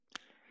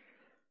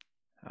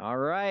All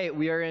right,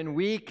 we are in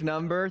week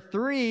number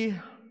 3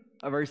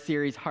 of our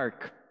series,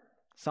 Hark,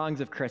 Songs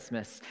of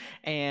Christmas.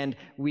 And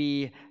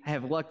we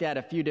have looked at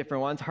a few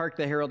different ones. Hark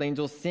the Herald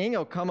Angels Sing,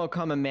 O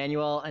come,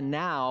 Emmanuel. And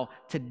now,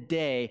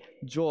 today,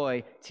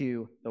 Joy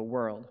to the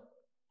World.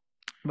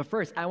 But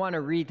first, I want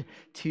to read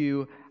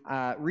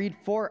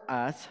for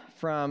us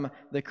from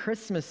the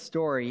Christmas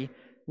story,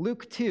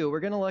 Luke 2. We're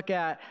going to look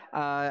at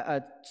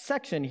a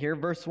section here,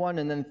 verse 1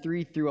 and then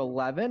 3 through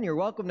 11. You're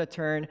welcome to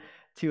turn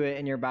to it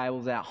in your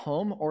Bibles at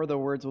home, or the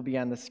words will be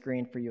on the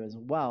screen for you as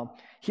well.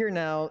 Hear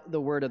now the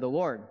word of the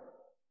Lord.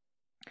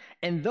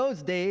 In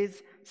those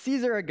days,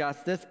 Caesar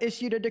Augustus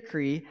issued a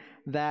decree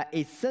that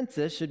a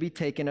census should be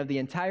taken of the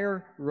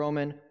entire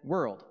Roman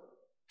world.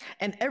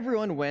 And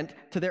everyone went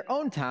to their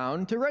own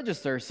town to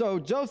register. So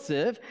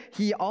Joseph,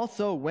 he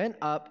also went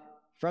up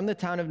from the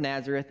town of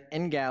Nazareth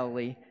in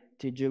Galilee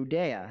to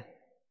Judea,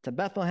 to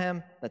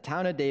Bethlehem, the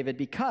town of David,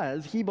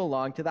 because he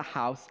belonged to the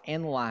house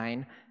and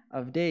line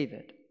of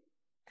David.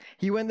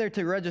 He went there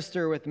to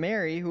register with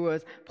Mary, who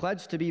was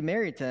pledged to be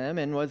married to him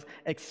and was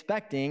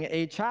expecting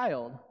a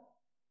child.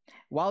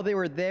 While they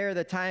were there,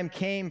 the time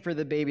came for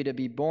the baby to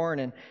be born,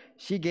 and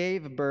she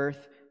gave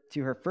birth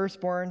to her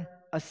firstborn,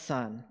 a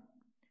son.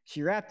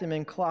 She wrapped him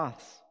in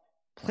cloths,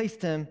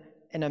 placed him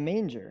in a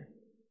manger,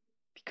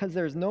 because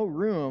there's no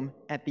room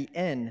at the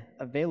inn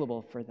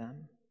available for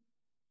them.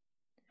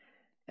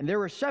 And there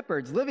were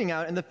shepherds living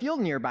out in the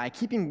field nearby,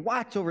 keeping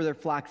watch over their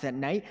flocks at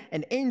night.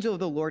 An angel of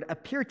the Lord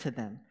appeared to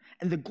them,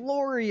 and the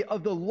glory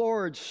of the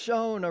Lord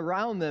shone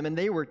around them, and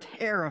they were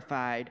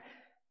terrified.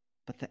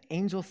 But the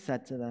angel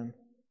said to them,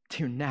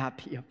 "Do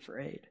not be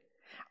afraid.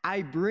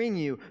 I bring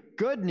you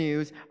good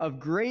news of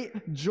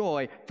great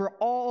joy for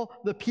all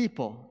the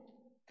people.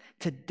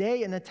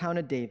 Today in the town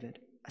of David,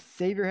 a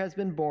Savior has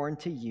been born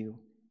to you.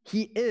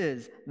 He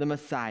is the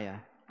Messiah,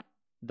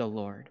 the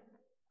Lord."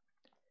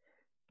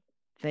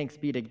 Thanks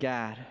be to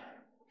God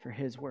for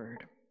his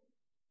word.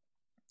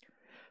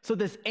 So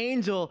this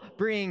angel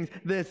brings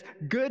this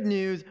good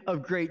news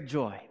of great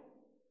joy.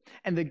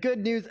 And the good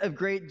news of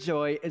great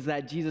joy is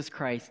that Jesus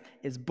Christ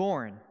is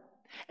born.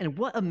 And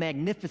what a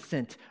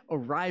magnificent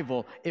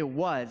arrival it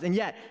was. And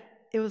yet,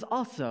 it was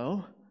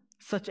also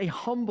such a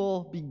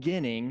humble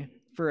beginning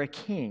for a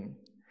king.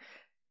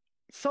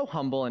 So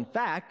humble, in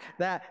fact,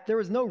 that there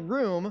was no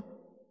room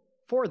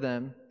for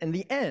them in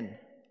the inn.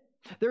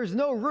 There was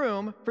no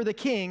room for the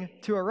king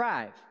to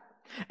arrive.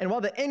 And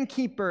while the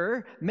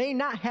innkeeper may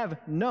not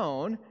have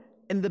known,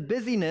 in the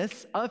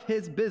busyness of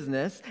his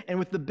business and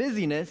with the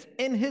busyness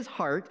in his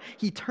heart,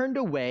 he turned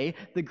away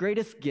the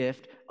greatest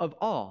gift of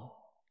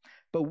all.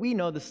 But we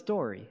know the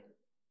story.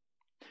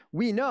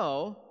 We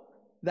know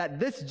that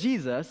this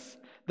Jesus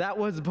that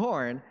was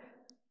born,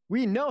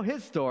 we know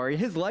his story,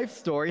 his life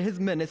story,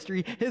 his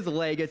ministry, his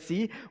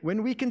legacy.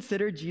 When we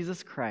consider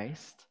Jesus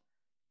Christ,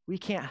 we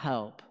can't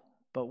help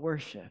but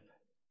worship.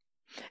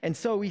 And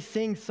so we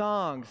sing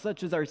songs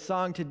such as our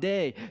song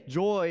today,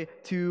 Joy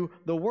to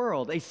the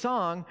World, a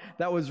song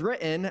that was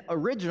written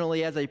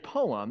originally as a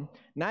poem,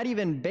 not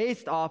even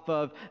based off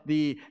of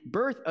the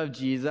birth of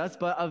Jesus,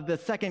 but of the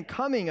second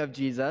coming of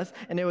Jesus,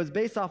 and it was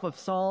based off of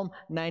Psalm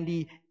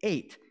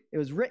 98. It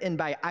was written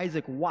by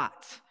Isaac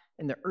Watts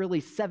in the early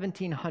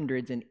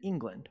 1700s in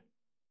England.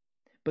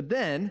 But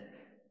then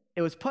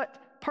it was put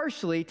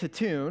partially to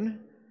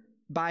tune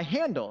by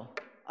Handel,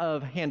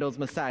 of Handel's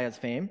Messiah's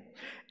fame.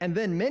 And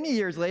then many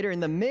years later, in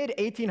the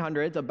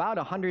mid-1800s, about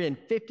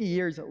 150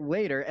 years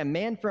later, a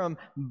man from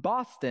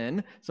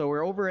Boston, so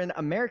we're over in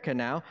America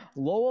now,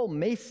 Lowell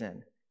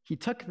Mason, he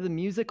took the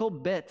musical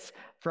bits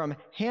from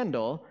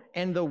Handel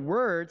and the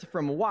words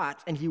from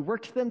Watts, and he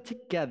worked them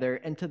together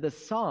into the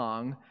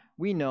song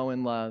we know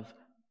and love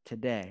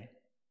today.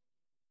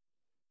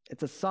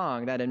 It's a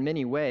song that in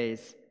many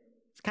ways,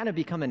 it's kind of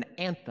become an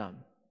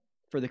anthem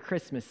for the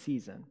Christmas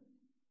season.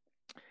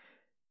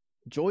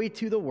 Joy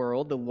to the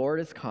world, the Lord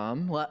has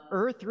come. Let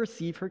earth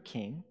receive her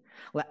King.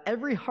 Let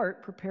every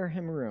heart prepare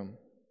him room.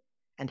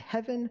 And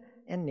heaven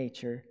and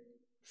nature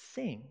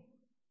sing.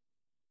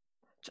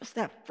 Just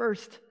that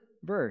first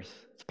verse,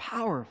 it's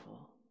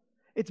powerful.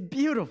 It's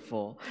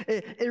beautiful.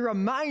 It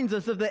reminds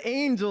us of the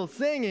angels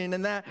singing,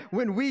 and that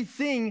when we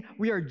sing,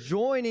 we are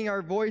joining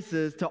our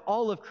voices to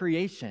all of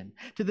creation,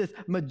 to this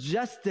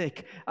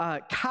majestic,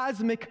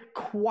 cosmic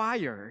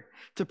choir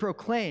to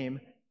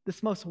proclaim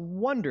this most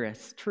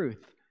wondrous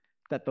truth,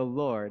 that the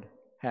Lord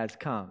has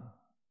come.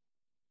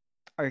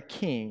 Our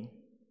King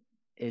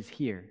is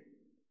here.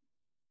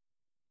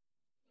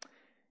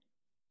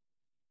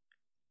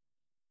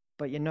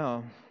 But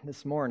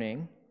this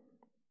morning,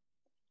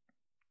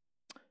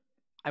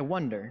 I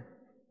wonder,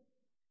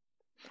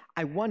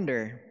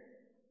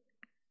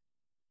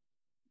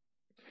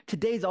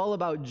 today's all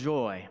about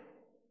joy.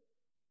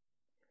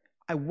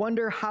 I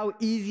wonder how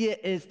easy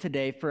it is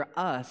today for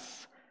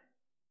us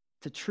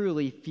to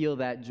truly feel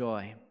that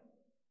joy,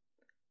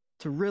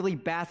 to really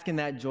bask in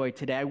that joy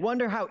today. I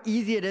wonder how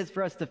easy it is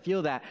for us to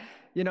feel that.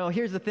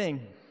 Here's the thing.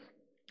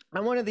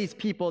 I'm one of these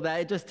people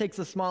that it just takes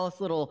the smallest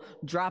little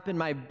drop in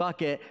my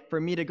bucket for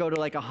me to go to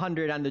like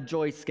 100 on the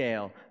joy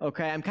scale,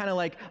 okay? I'm kind of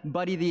like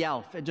Buddy the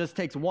Elf. It just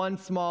takes one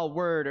small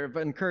word of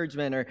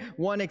encouragement or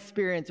one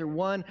experience or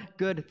one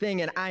good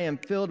thing, and I am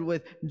filled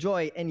with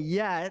joy. And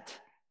yet,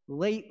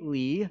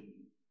 lately,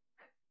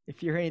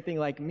 if you're anything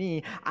like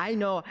me, I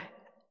know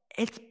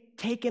it's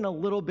taken a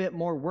little bit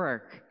more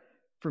work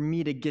for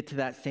me to get to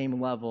that same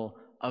level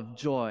of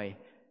joy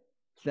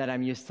that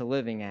I'm used to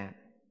living at.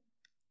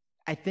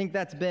 I think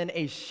that's been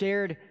a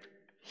shared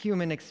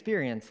human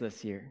experience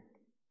this year.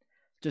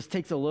 Just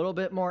takes a little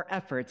bit more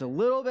effort. It's a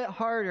little bit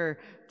harder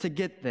to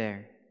get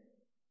there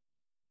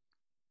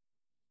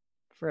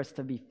for us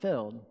to be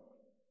filled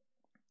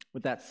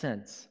with that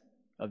sense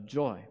of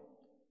joy.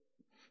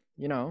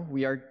 You know,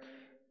 we are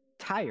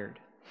tired.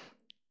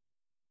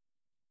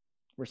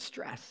 We're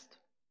stressed.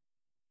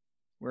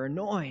 We're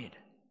annoyed.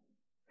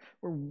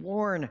 We're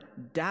worn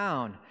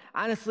down.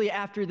 Honestly,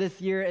 after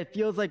this year, it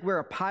feels like we're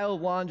a pile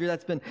of laundry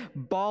that's been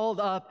balled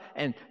up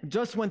and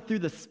just went through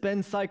the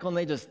spin cycle and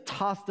they just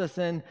tossed us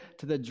in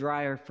to the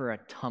dryer for a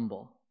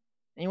tumble.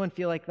 Anyone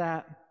feel like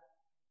that?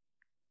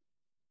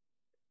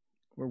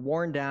 We're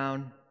worn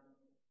down.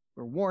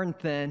 We're worn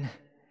thin.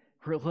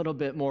 We're a little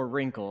bit more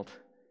wrinkled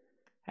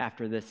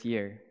after this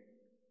year.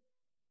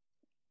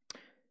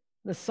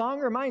 The song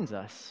reminds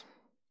us.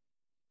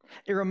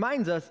 It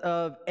reminds us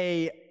of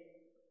a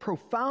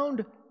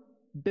profound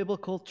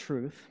biblical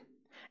truth,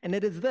 and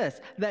it is this,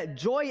 that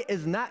joy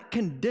is not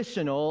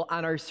conditional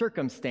on our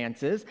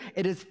circumstances.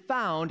 It is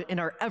found in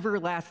our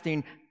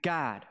everlasting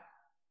God.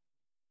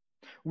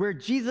 Where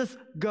Jesus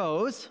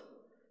goes,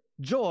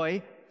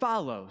 joy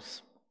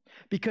follows,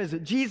 because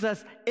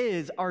Jesus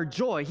is our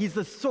joy. He's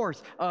the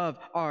source of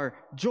our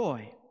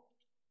joy.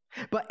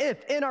 But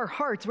if in our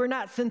hearts we're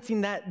not sensing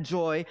that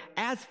joy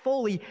as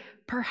fully,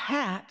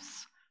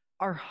 perhaps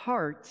our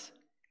hearts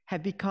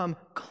have become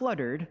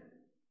cluttered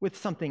with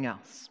something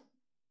else.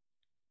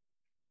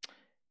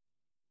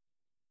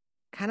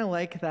 Kind of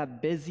like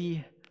that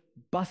busy,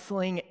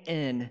 bustling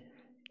inn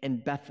in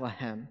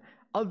Bethlehem.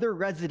 Other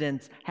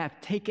residents have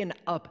taken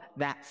up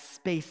that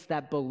space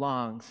that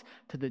belongs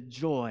to the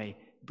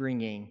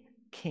joy-bringing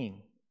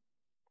King.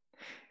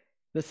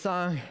 The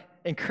song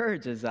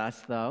encourages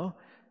us, though,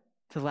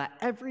 to let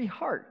every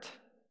heart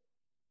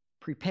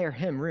prepare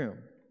him room.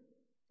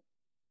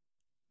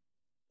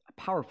 A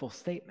powerful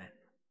statement.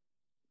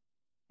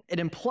 It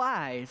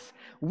implies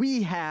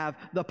we have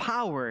the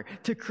power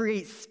to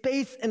create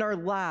space in our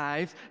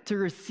lives to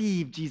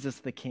receive Jesus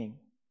the King.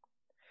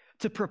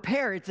 To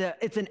prepare,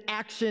 it's an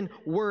action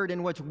word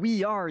in which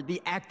we are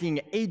the acting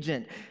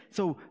agent.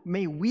 So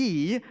may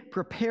we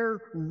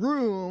prepare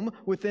room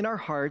within our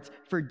hearts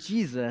for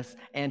Jesus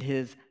and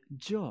his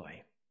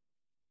joy.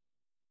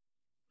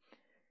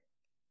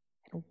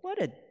 And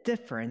what a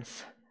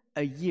difference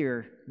a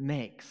year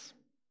makes.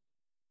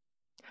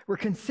 We're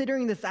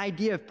considering this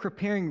idea of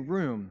preparing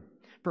room.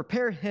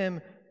 Prepare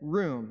him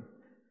room.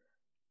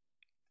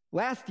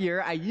 Last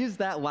year, I used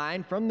that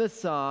line from this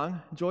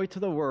song, Joy to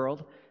the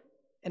World,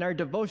 in our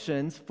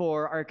devotions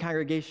for our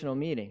congregational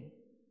meeting.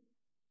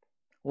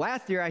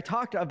 Last year, I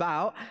talked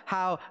about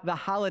how the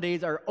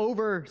holidays are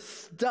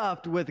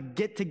overstuffed with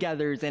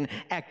get-togethers and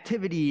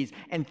activities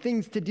and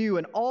things to do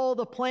and all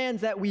the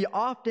plans that we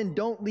often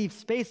don't leave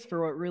space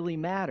for what really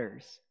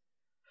matters.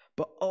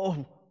 But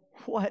oh,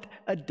 what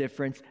a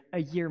difference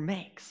a year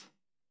makes.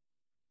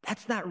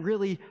 That's not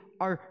really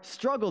our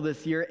struggle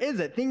this year, is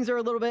it? Things are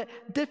a little bit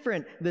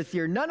different this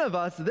year. None of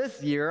us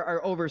this year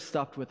are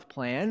overstuffed with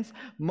plans.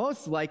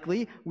 Most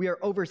likely, we are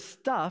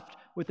overstuffed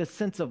with a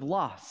sense of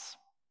loss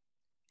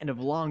and of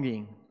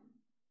longing.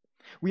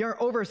 We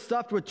aren't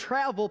overstuffed with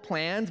travel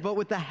plans, but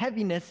with the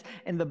heaviness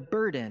and the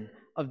burden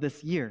of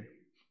this year.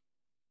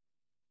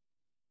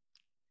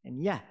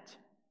 And yet,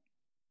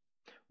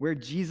 where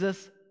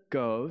Jesus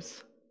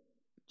goes,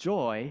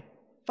 joy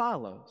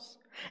follows.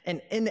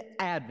 And in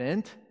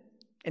Advent,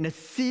 in a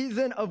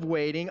season of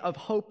waiting, of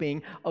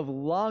hoping, of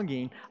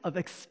longing, of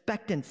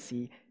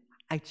expectancy,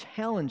 I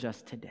challenge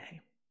us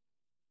today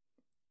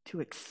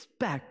to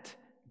expect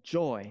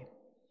joy,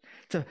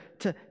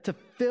 to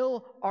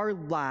fill our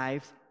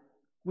lives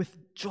with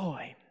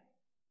joy.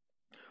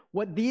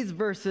 What these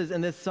verses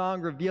in this song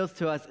reveals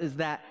to us is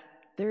that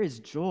there is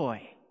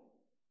joy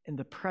in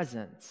the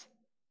presence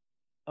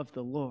of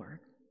the Lord.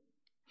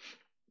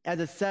 As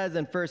it says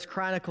in 1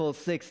 Chronicles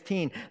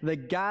 16, the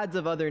gods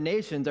of other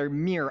nations are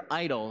mere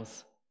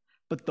idols,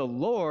 but the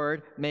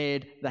Lord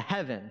made the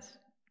heavens.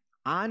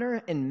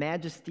 Honor and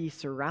majesty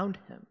surround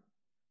him.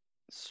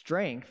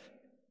 Strength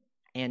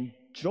and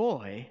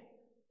joy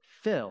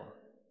fill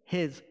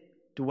his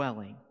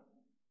dwelling.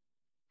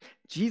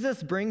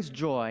 Jesus brings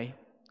joy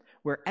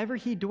wherever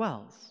he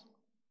dwells.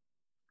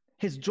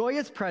 His joy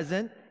is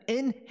present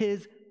in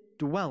his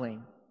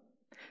dwelling.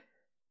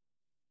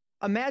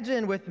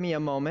 Imagine with me a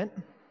moment.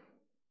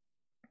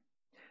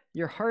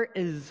 Your heart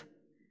is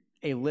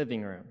a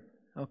living room,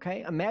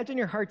 okay? Imagine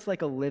your heart's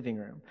like a living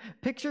room.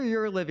 Picture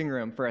your living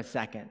room for a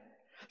second.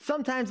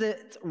 Sometimes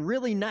it's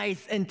really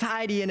nice and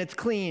tidy and it's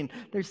clean.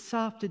 There's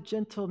soft and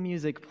gentle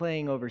music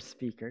playing over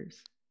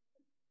speakers.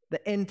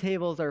 The end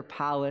tables are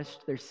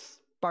polished, they're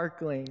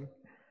sparkling.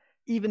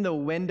 Even the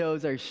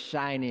windows are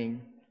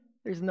shining.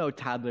 There's no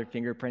toddler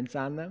fingerprints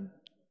on them.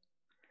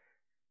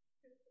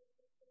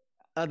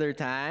 Other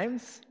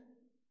times,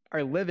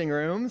 our living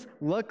rooms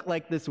look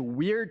like this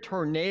weird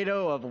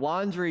tornado of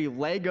laundry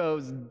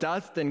Legos,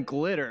 dust, and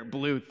glitter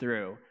blew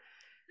through.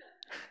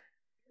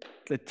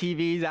 The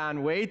TV's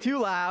on way too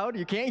loud.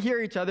 You can't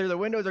hear each other. The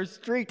windows are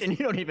streaked, and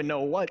you don't even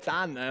know what's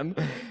on them.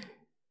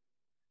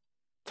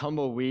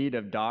 Tumbleweed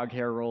of dog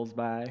hair rolls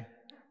by.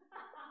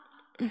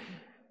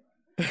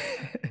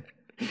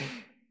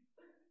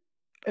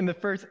 In the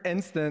first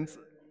instance,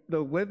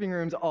 the living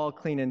room's all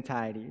clean and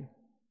tidy.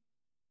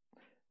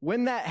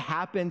 When that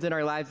happens in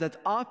our lives, that's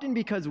often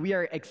because we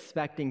are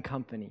expecting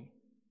company.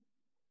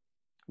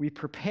 We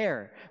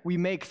prepare, we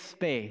make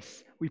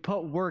space, we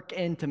put work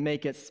in to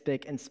make it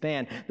spick and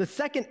span. The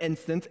second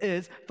instance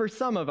is, for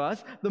some of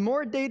us, the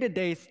more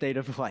day-to-day state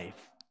of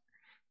life.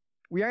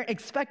 We aren't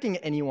expecting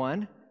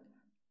anyone.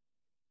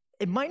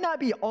 It might not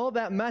be all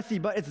that messy,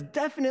 but it's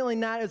definitely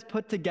not as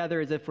put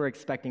together as if we're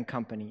expecting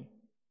company.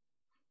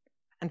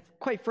 And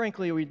quite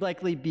frankly, we'd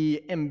likely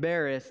be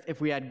embarrassed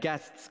if we had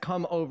guests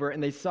come over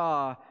and they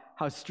saw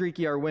how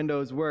streaky our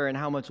windows were and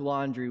how much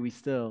laundry we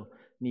still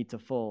need to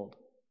fold.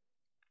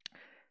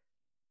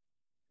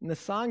 And the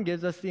song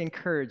gives us the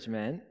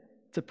encouragement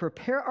to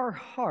prepare our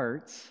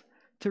hearts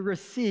to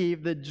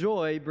receive the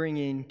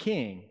joy-bringing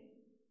King,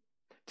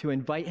 to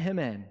invite him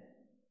in.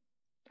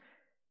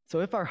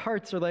 So if our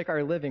hearts are like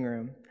our living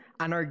room,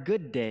 on our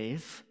good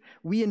days,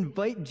 we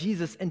invite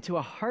Jesus into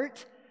a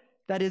heart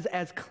that is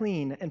as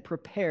clean and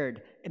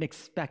prepared and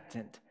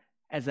expectant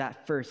as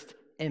that first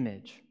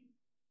image.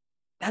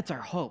 That's our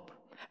hope.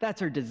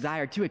 That's our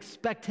desire, to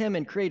expect him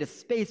and create a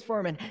space for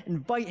him and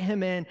invite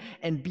him in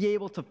and be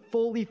able to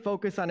fully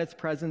focus on his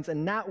presence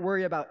and not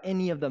worry about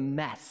any of the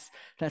mess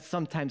that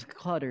sometimes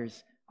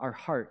clutters our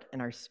heart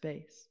and our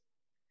space.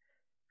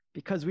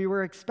 Because we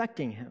were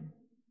expecting him.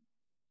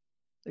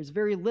 There's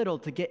very little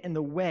to get in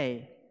the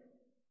way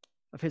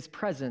of his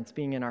presence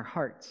being in our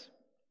hearts.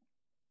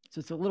 So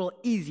it's a little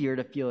easier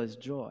to feel his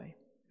joy.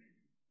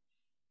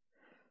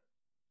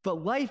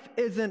 But life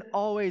isn't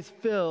always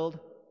filled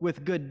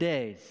with good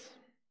days.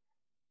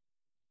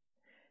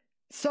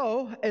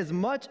 So, as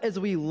much as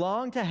we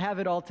long to have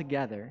it all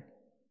together,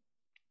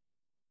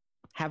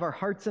 have our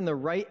hearts in the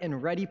right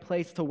and ready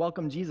place to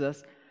welcome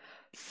Jesus,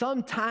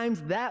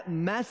 sometimes that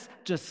mess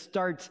just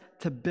starts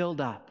to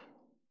build up.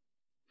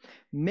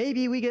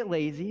 Maybe we get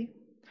lazy,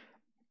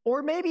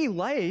 or maybe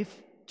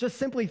life just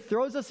simply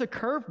throws us a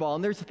curveball,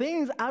 and there's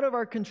things out of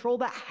our control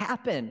that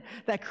happen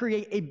that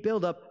create a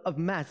buildup of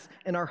mess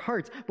in our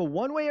hearts. But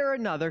one way or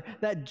another,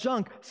 that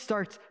junk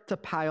starts to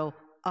pile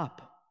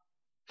up.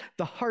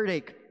 The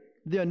heartache,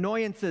 the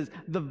annoyances,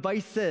 the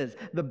vices,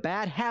 the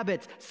bad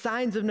habits,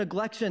 signs of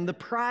neglection, the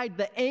pride,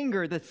 the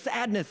anger, the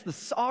sadness, the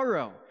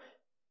sorrow.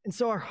 And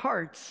so our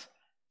hearts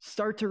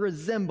start to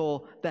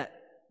resemble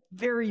that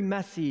very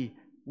messy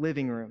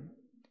living room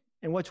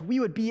in which we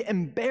would be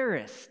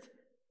embarrassed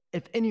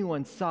if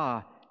anyone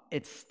saw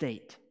its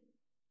state.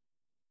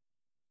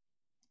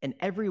 In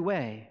every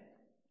way,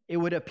 it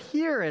would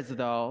appear as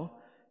though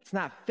it's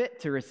not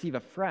fit to receive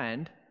a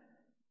friend,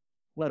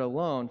 let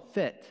alone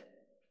fit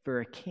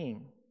for a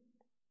king.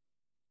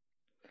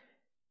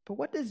 But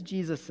what does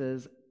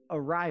Jesus'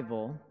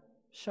 arrival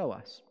show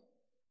us?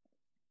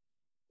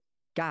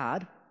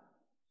 God,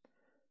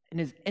 in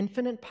his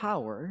infinite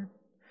power,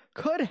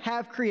 could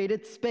have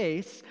created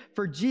space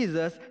for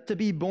Jesus to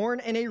be born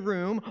in a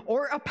room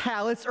or a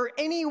palace or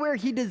anywhere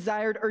he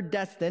desired or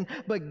destined,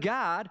 but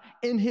God,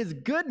 in his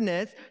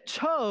goodness,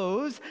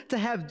 chose to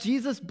have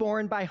Jesus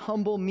born by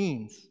humble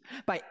means,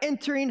 by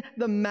entering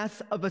the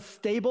mess of a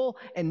stable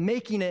and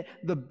making it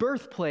the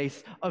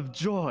birthplace of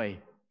joy.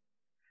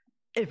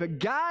 If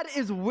God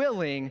is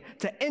willing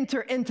to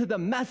enter into the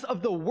mess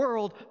of the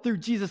world through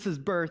Jesus'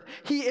 birth,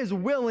 he is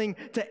willing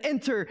to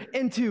enter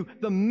into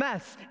the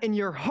mess in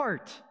your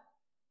heart.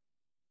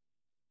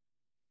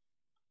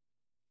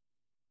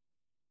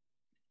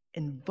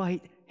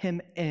 Invite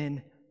him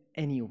in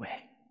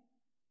anyway.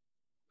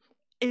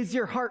 Is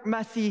your heart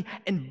messy?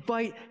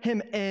 Invite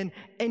him in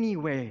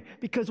anyway.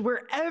 Because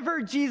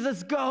wherever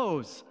Jesus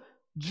goes,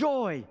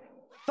 joy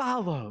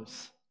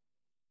follows.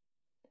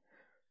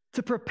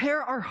 To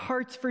prepare our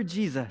hearts for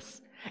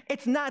Jesus,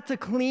 it's not to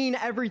clean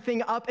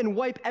everything up and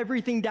wipe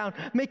everything down,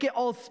 make it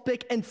all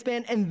spick and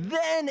span, and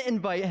then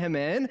invite him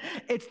in.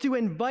 It's to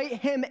invite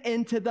him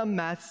into the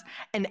mess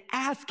and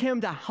ask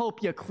him to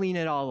help you clean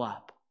it all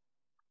up.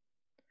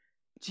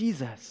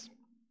 Jesus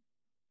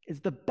is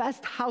the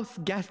best house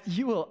guest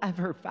you will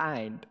ever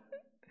find.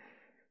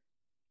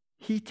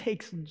 He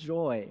takes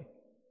joy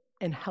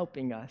in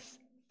helping us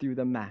through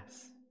the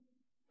mess.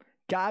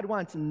 God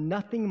wants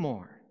nothing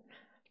more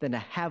than to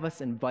have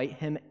us invite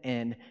him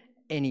in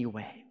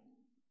anyway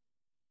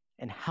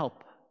and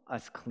help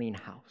us clean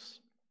house.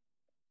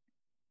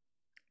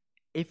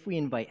 If we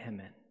invite him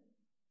in,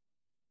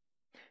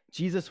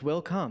 Jesus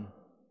will come.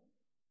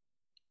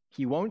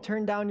 He won't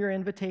turn down your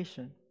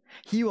invitation.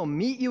 He will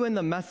meet you in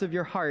the mess of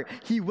your heart.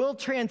 He will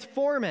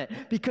transform it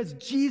because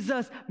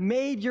Jesus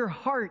made your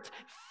heart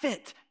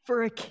fit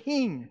for a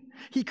king.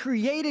 He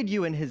created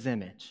you in his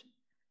image.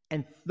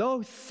 And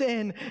though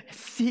sin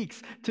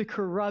seeks to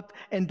corrupt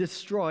and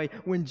destroy,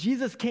 when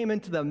Jesus came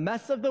into the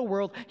mess of the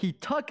world, he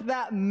took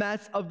that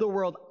mess of the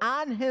world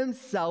on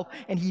himself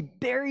and he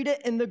buried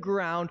it in the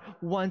ground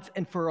once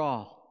and for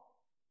all.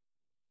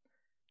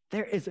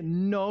 There is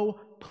no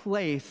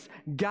place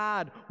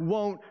God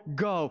won't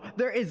go.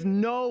 There is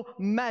no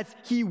mess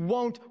he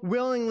won't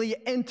willingly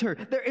enter.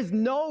 There is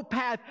no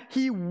path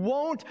he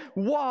won't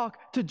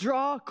walk to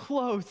draw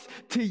close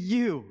to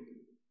you.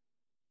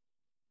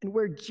 And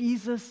where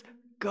Jesus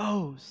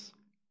goes,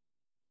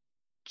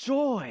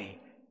 joy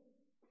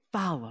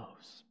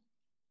follows.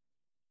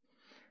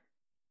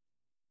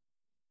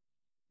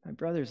 My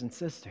brothers and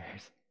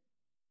sisters,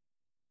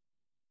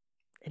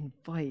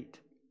 invite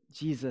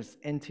Jesus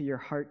into your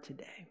heart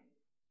today.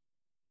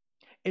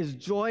 Is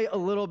joy a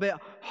little bit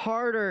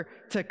harder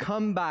to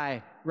come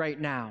by right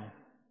now?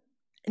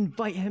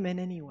 Invite him in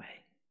anyway.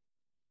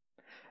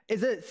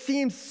 Is it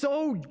seems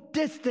so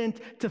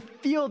distant to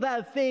feel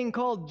that thing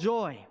called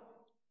joy?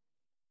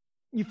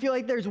 You feel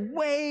like there's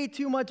way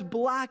too much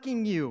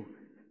blocking you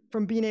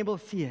from being able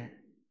to see it.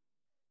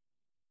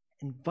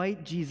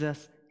 Invite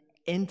Jesus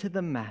into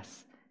the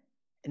mess.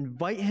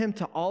 Invite him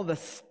to all the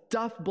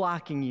stuff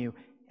blocking you,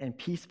 and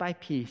piece by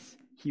piece,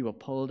 he will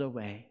pull it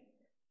away,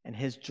 and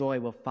his joy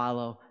will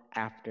follow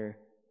after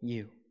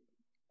you.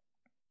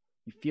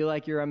 You feel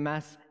like you're a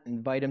mess,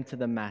 invite him to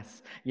the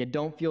mess. You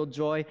don't feel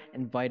joy,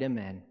 invite him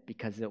in,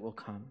 because it will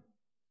come.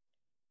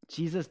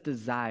 Jesus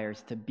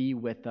desires to be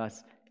with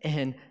us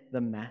in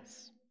the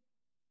mess.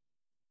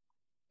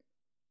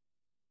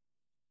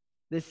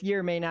 This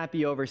year may not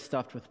be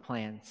overstuffed with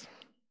plans,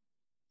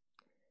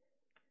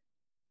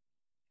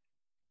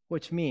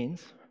 which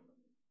means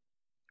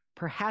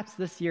perhaps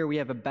this year we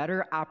have a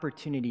better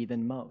opportunity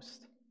than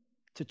most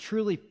to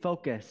truly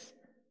focus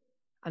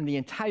on the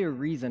entire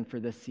reason for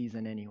this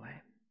season anyway.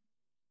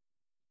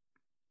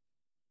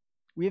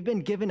 We have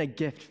been given a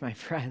gift, my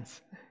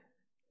friends,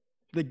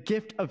 the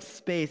gift of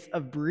space,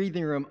 of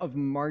breathing room, of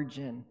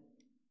margin.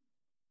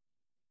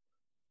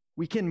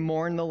 We can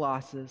mourn the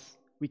losses,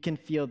 we can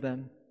feel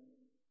them,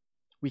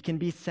 we can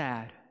be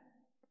sad,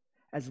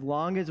 as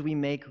long as we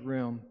make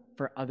room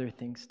for other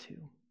things too.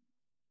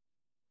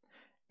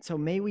 So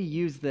may we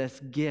use this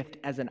gift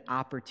as an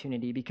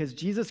opportunity, because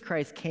Jesus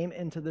Christ came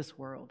into this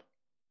world.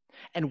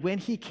 And when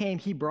he came,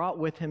 he brought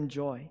with him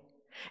joy.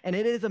 And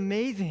it is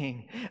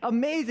amazing.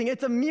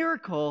 It's a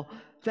miracle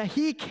that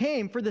he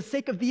came for the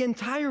sake of the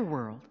entire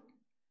world.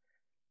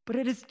 But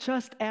it is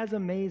just as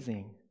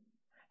amazing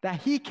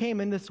that he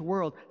came in this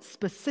world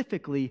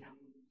specifically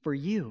for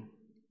you.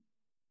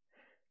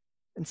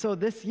 And so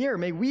this year,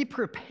 may we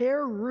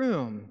prepare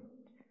room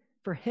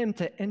for him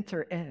to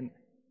enter in,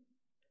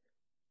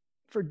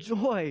 for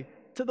joy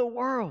to the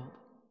world.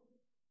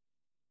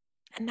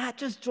 And not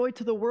just joy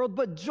to the world,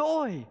 but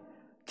joy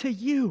to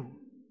you.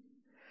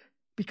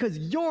 Because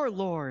your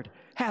Lord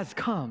has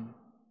come.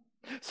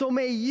 So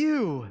may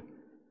you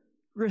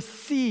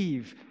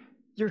receive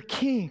your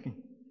King.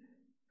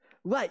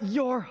 Let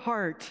your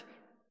heart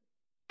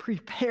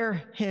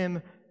prepare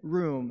him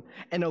room.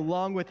 And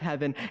along with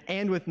heaven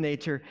and with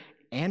nature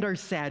and our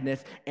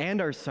sadness and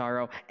our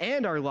sorrow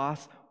and our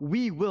loss,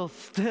 we will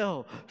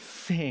still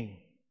sing.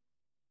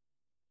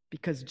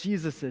 Because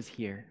Jesus is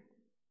here.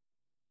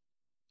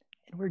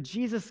 And where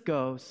Jesus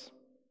goes,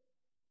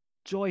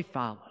 joy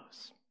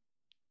follows.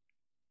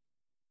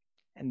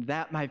 And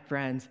that, my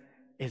friends,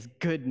 is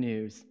good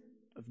news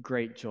of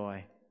great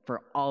joy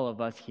for all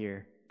of us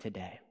here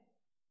today.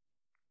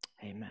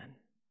 Amen.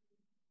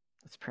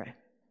 Let's pray.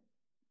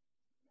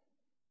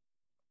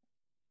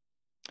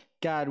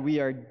 God, we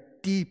are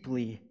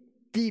deeply,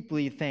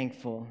 deeply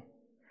thankful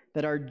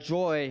that our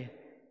joy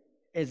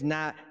is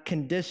not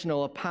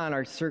conditional upon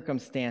our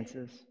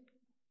circumstances,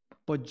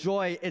 but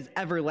joy is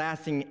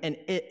everlasting and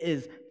it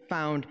is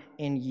found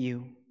in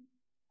you.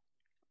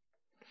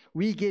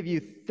 We give you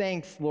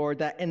thanks, Lord,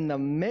 that in the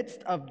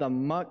midst of the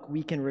muck,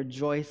 we can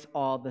rejoice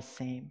all the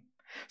same.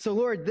 So,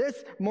 Lord,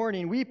 this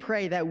morning we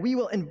pray that we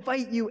will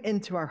invite you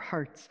into our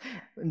hearts,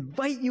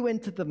 invite you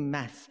into the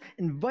mess,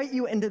 invite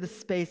you into the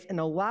space, and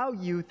allow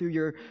you through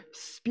your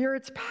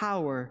Spirit's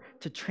power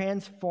to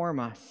transform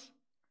us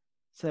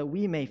so that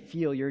we may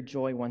feel your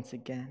joy once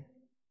again.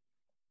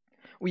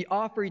 We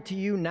offer to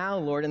you now,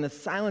 Lord, in the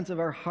silence of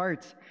our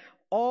hearts,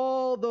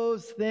 all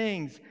those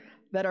things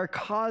that are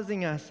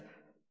causing us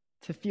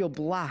to feel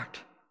blocked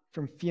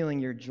from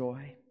feeling your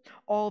joy.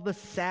 All the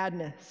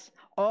sadness,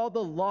 all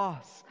the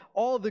loss,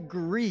 all the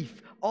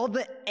grief, all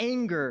the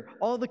anger,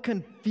 all the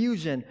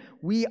confusion,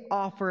 we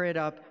offer it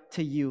up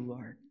to you,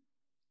 Lord.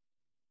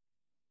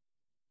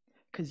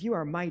 Because you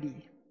are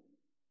mighty.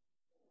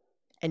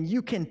 And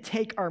you can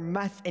take our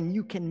mess and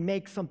you can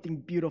make something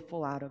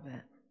beautiful out of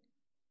it.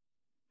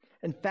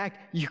 In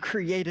fact, you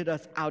created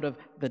us out of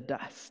the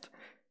dust.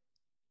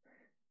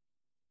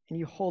 and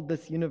you hold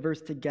this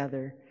universe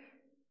together.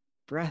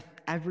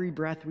 Every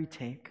breath we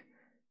take,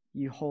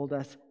 you hold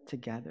us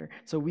together.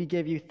 So we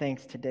give you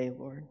thanks today,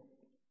 Lord.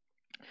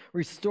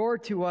 Restore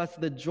to us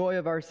the joy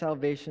of our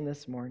salvation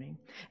this morning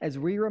as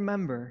we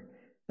remember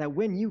that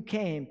when you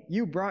came,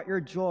 you brought your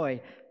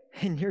joy,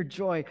 and your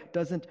joy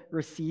doesn't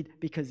recede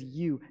because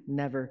you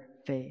never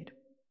fade.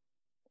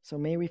 So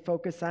may we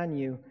focus on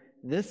you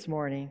this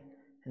morning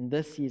and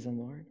this season,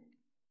 Lord.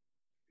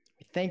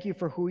 We thank you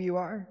for who you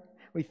are.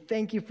 We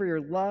thank you for your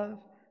love.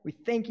 We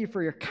thank you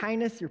for your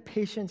kindness, your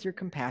patience, your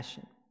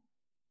compassion.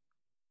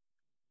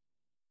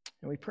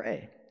 And we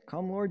pray,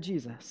 come Lord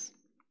Jesus,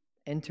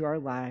 into our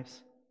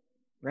lives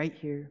right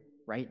here,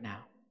 right now.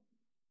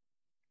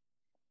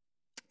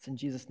 It's in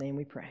Jesus' name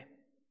we pray.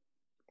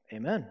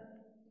 Amen.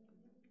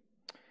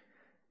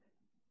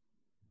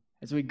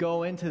 As we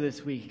go into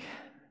this week,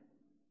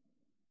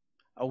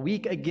 a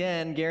week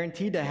again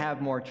guaranteed to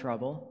have more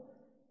trouble,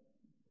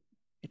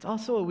 it's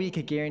also a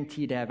week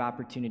guaranteed to have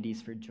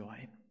opportunities for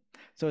joy.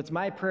 So it's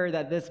my prayer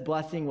that this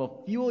blessing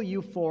will fuel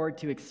you forward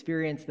to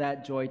experience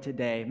that joy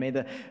today. May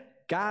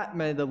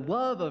the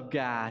love of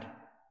God,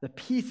 the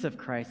peace of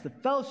Christ, the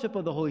fellowship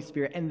of the Holy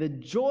Spirit, and the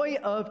joy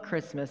of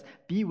Christmas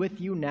be with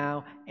you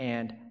now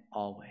and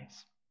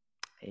always.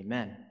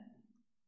 Amen.